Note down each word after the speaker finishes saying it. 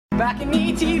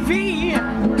BalconyTV.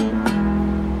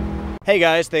 Hey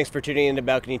guys, thanks for tuning in to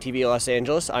Balcony TV Los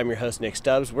Angeles. I'm your host, Nick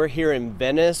Stubbs. We're here in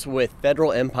Venice with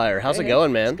Federal Empire. How's it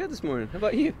going, man? It's good this morning. How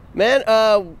about you? Man,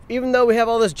 even though we have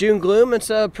all this June gloom,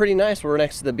 it's pretty nice. We're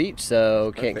next to the beach,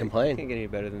 so can't complain. Can't get any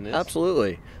better than this.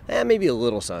 Absolutely. Maybe a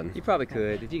little sun. You probably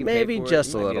could. If you can maybe pay for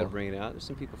just it, a you might be little. able to bring it out. There's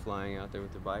some people flying out there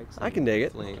with their bikes. I can dig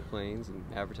it. Planes and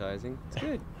advertising. It's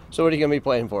good. So what are you going to be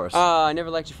playing for us? I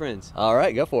Never Liked Your Friends. All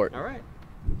right, go for it. All right.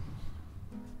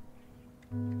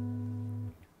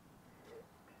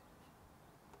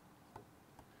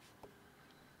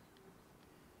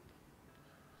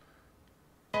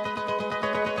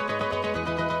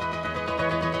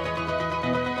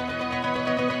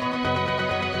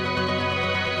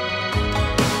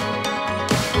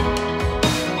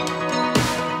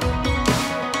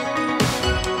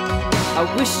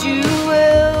 I wish you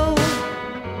well,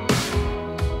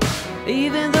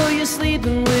 even though you're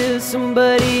sleeping with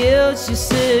somebody else. You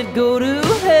said go to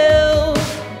hell,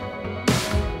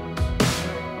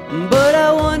 but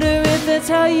I wonder if that's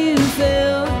how you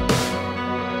felt.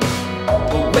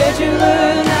 Where'd you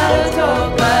learn how to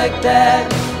talk like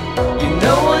that? You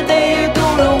know one day you're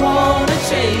gonna wanna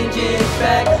change it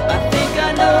back. I think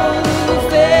I know who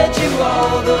fed you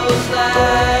all those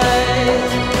lies.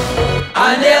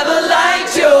 I never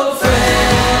liked your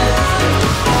friends.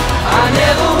 I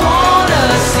never wanna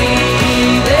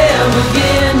see them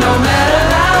again, no matter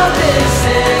how this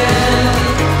ends.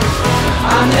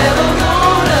 I'm never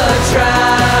gonna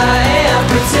try and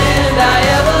pretend I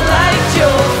ever liked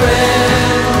your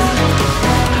friends.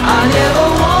 I never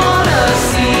wanna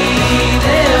see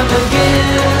them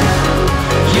again.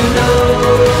 You know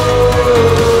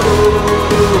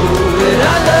that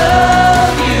I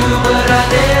love you, but I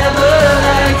never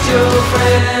liked your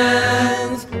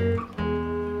friends.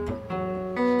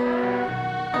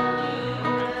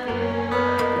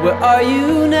 Where are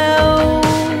you now?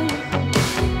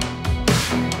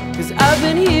 'Cause I've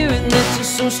been hearing that you're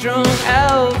so strung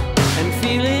out and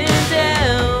feeling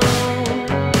down.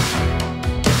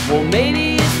 Well,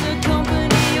 maybe it's the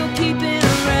company you're keeping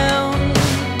around.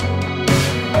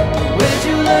 Where'd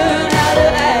you learn how to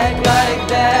act like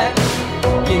that?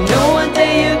 You know one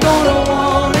day you're gonna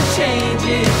wanna change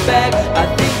it back. I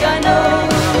think I know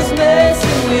who's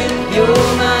messing with your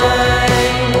mind.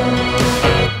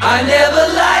 I never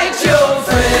liked your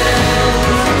friends.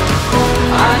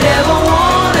 I never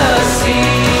wanna see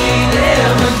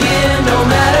them again, no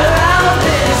matter how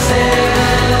this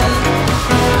ends.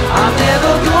 I'm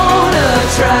never gonna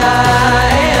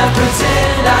try and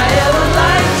pretend I ever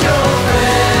liked your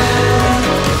friends.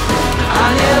 I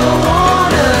never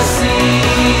wanna see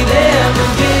them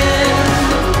again.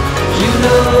 You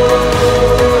know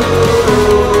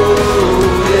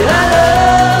that I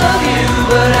love you,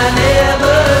 but I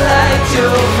never liked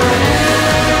your friends.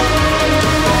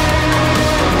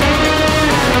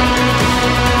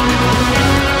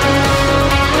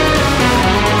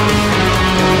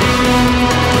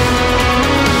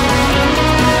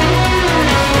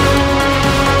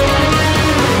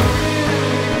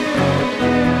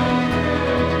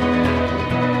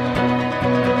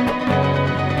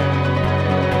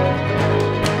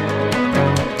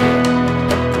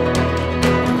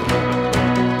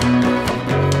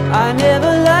 I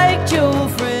never liked your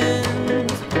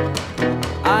friends.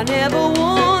 I never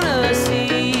wanna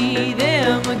see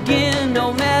them again,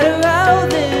 no matter how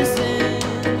this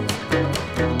ends.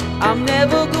 I'm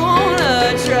never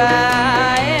gonna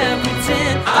try and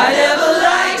pretend I never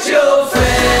liked your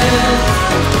friends.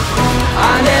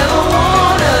 I never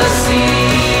wanna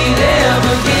see them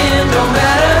again, no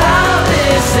matter how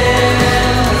this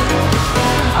ends.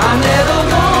 I'm never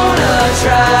gonna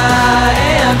try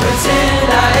and pretend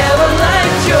I ever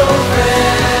liked your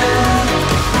friends.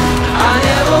 I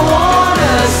never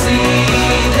wanna see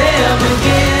them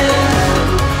again.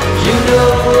 You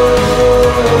know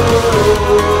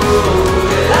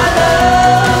that I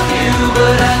love you,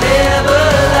 but I never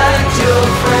liked your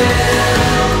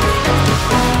friends.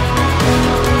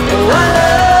 Oh, I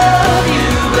love you,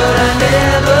 but I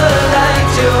never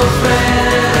liked your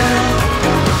friends.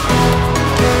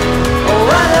 Oh,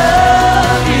 I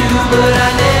love you, but I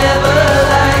never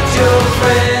liked your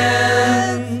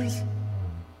friends.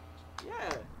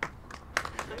 Yeah.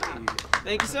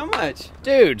 Thank you so much.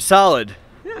 Dude, solid.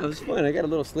 Yeah, it was fun. I got a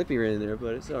little slippy right in there,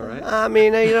 but it's all right. I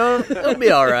mean, you know, it'll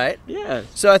be all right. Yeah.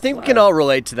 So I think we can all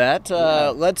relate to that.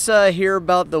 Let's hear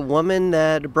about the woman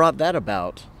that brought that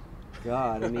about.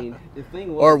 God, I mean, the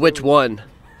thing was... Or which one?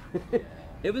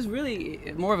 It was really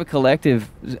more of a collective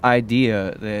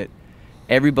idea that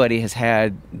everybody has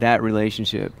had that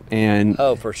relationship, and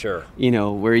Oh, for sure. you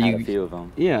know, where Had you, a few of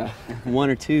them. yeah, one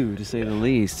or two to say the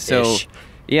least. So, Ish.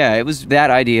 yeah, it was that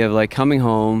idea of like coming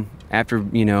home after,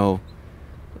 you know,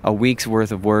 a week's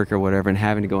worth of work or whatever, and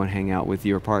having to go and hang out with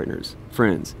your partners,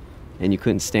 friends, and you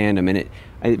couldn't stand them. And it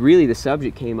really, the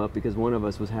subject came up because one of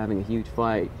us was having a huge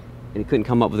fight, and he couldn't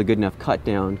come up with a good enough cut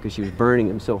down because she was burning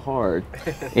him so hard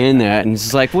in that. And it's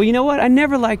just like, well, you know what? I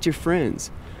never liked your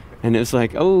friends. And it was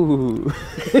like, oh.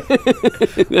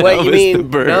 Wait, you mean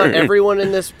not everyone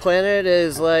in this planet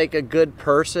is like a good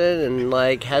person and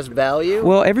like has value?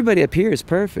 Well, everybody up here is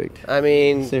perfect. I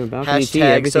mean, Same about BalconyTV, hashtag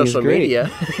everything is social great. media.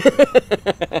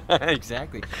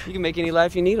 Exactly. You can make any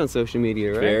life you need on social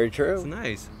media, right? Very true. It's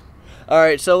nice. All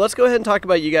right, so let's go ahead and talk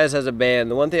about you guys as a band.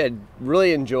 The one thing I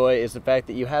really enjoy is the fact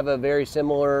that you have a very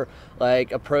similar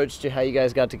like approach to how you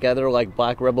guys got together, like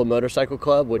Black Rebel Motorcycle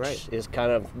Club, which Right. is kind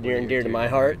of near and dear to my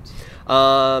heart.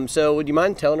 So would you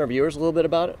mind telling our viewers a little bit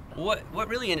about it? What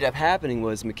really ended up happening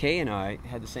was McKay and I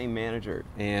had the same manager,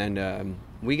 and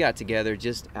we got together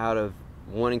just out of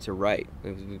wanting to write.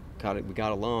 We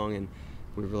got along, and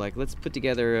we were like, let's put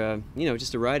together, you know,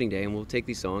 just a writing day, and we'll take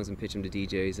these songs and pitch them to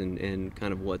DJs and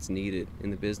kind of what's needed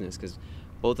in the business, because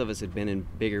both of us had been in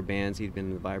bigger bands. He'd been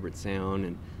in the Vibrant Sound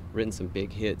and written some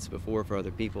big hits before for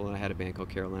other people, and I had a band called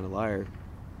Carolina Liar.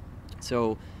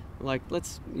 So, like,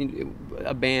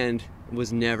 a band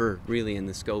was never really in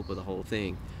the scope of the whole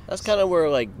thing. That's kind of where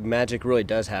like magic really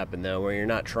does happen, though, where you're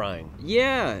not trying.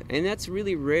 Yeah, and that's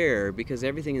really rare because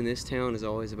everything in this town is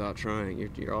always about trying.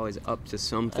 You're always up to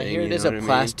something. I hear it you is know a what I mean?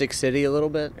 plastic city a little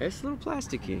bit. It's a little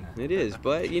plasticky. It is,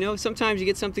 but you know, sometimes you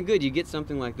get something good. You get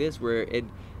something like this where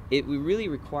we really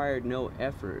required no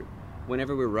effort.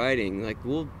 Whenever we're writing, like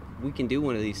we can do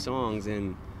one of these songs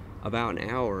in about an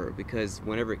hour, because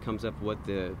whenever it comes up what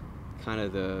the kind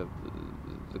of the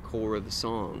core of the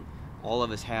song, all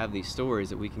of us have these stories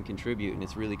that we can contribute, and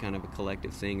it's really kind of a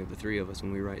collective thing of the three of us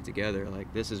when we write together.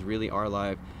 Like, this is really our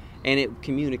life, and it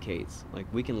communicates. Like,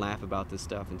 we can laugh about this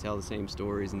stuff and tell the same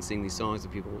stories and sing these songs to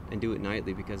people and do it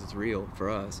nightly because it's real for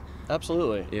us.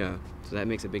 Absolutely. Yeah, so that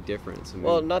makes a big difference. I mean,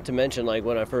 Well, not to mention, like,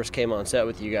 when I first came on set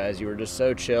with you guys, you were just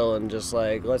so chill and just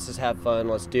like, let's just have fun,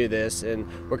 let's do this. And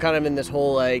we're kind of in this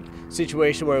whole, like,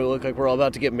 situation where we look like we're all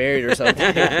about to get married or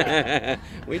something.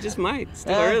 we just might.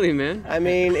 Still early, man. I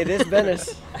mean, it is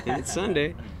Venice. And it's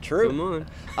Sunday. True. Come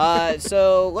on.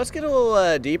 So let's get a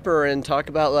little deeper and talk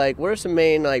about, like, what are some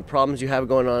main, like, problems you have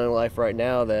going on in life right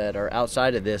now that are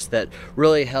outside of this that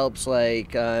really helps,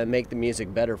 like, make the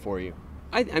music better for you?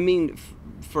 I mean,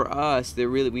 for us,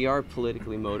 we are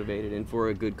politically motivated and for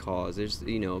a good cause. There's,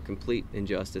 you know, complete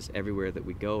injustice everywhere that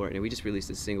we go right now. We just released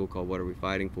a single called "What Are We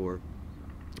Fighting For?"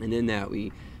 And in that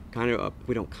we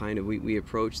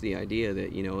approach the idea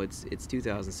that, you know, it's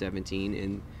 2017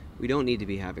 and we don't need to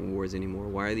be having wars anymore.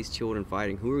 Why are these children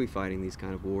fighting? Who are we fighting these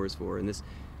kind of wars for? And this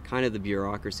kind of the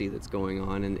bureaucracy that's going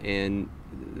on and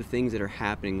the things that are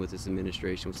happening with this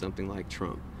administration, with something like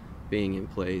Trump being in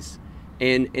place.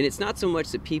 And it's not so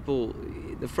much that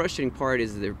the frustrating part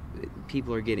is that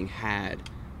people are getting had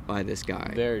by this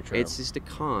guy. Very true. It's just a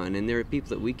con, and there are people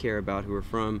that we care about who are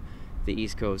from the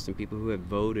East Coast and people who have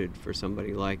voted for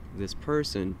somebody like this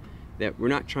person, that we're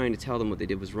not trying to tell them what they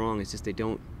did was wrong. It's just they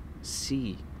don't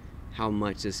see how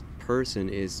much this person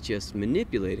is just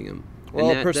manipulating them.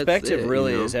 Well, perspective that's it,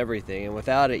 really you know? is everything, and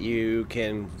without it, you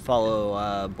can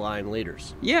follow blind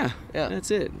leaders. Yeah, Yeah.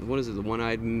 that's it. What is it? The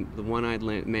one-eyed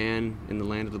man in the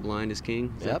land of the blind is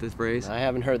king. Is that the phrase? I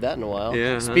haven't heard that in a while.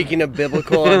 Yeah. Speaking of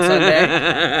biblical on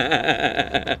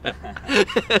Sunday.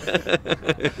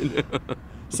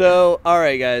 So, all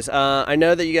right, guys. I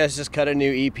know that you guys just cut a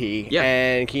new EP. Yeah.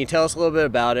 And can you tell us a little bit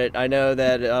about it? I know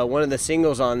that one of the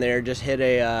singles on there just hit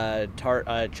a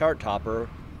chart topper.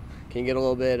 Can you get a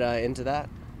little bit into that?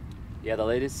 Yeah, the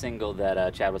latest single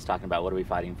that Chad was talking about, What Are We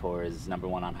Fighting For?, is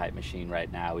 #1 on Hype Machine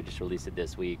right now. We just released it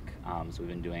this week. So we've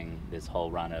been doing this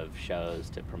whole run of shows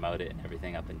to promote it and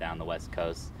everything up and down the West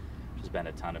Coast, which has been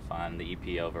a ton of fun. The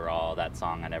EP overall, that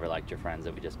song, I Never Liked Your Friends,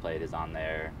 that we just played, is on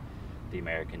there. The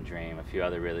American Dream, a few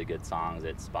other really good songs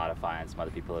at Spotify, and some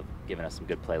other people have given us some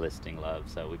good playlisting love.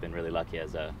 So we've been really lucky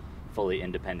as a fully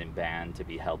independent band to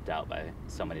be helped out by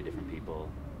so many different people.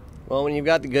 Well, when you've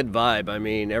got the good vibe, I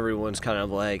mean, everyone's kind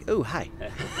of like, oh, hi.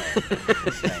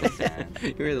 Thanks, man.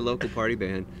 You're the local party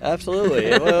band.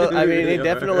 Absolutely. Well, I mean, it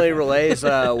definitely relays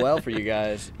well for you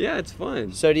guys. Yeah, it's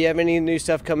fun. So do you have any new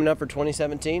stuff coming up for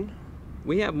 2017?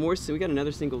 We have more. So we got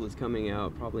another single that's coming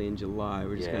out probably in July.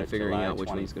 We're just kind of figuring July out which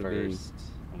one's going to be. 21st,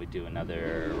 and we do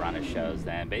another run of shows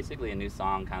then. Basically a new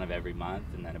song kind of every month,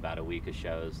 and then about a week of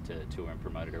shows to tour and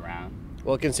promote it around.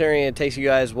 Well, considering it takes you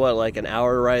guys, what, like an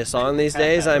hour to write a song these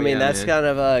days? I mean, yeah, that's man. kind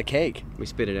of a cake. We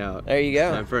spit it out. There you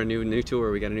go. Time for a new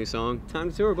tour. We got a new song. Time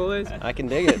to tour, boys. I can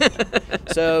dig it.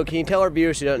 So can you tell our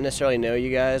viewers who don't necessarily know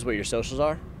you guys what your socials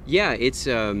are? Yeah, it's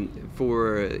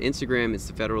for Instagram, it's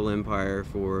the Federal Empire.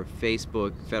 For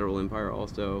Facebook, Federal Empire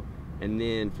also. And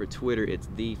then for Twitter, it's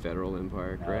the Federal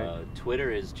Empire, correct? Twitter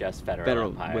is just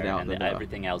Federal Empire, without and the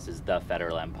everything else is the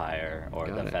Federal Empire or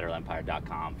Got it.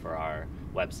 thefederalempire.com for our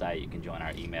website. You can join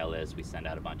our email list. We send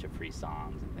out a bunch of free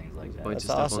songs and things like that. Bunch of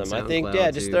That's stuff on awesome. I think, SoundCloud,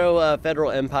 yeah, just too. throw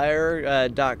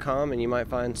federalempire.com and you might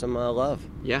find some love.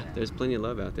 Yeah, there's plenty of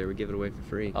love out there. We give it away for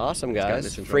free. Awesome, It's gotten guys.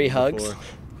 us in Free trouble hugs. before.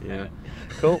 Yeah.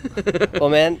 Cool. Well,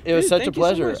 man, it was Dude, such a thank you so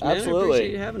pleasure. much, man. I Absolutely.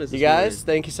 appreciate you having us You this guys, morning.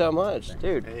 thank you so much.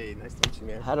 Dude, Hey, nice to meet you,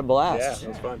 man. had a blast. Yeah,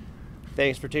 it was fun.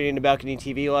 Thanks for tuning in to Balcony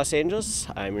TV Los Angeles.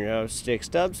 I'm your host, Jake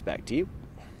Stubbs. Back to you.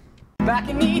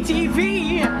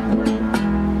 BalconyTV.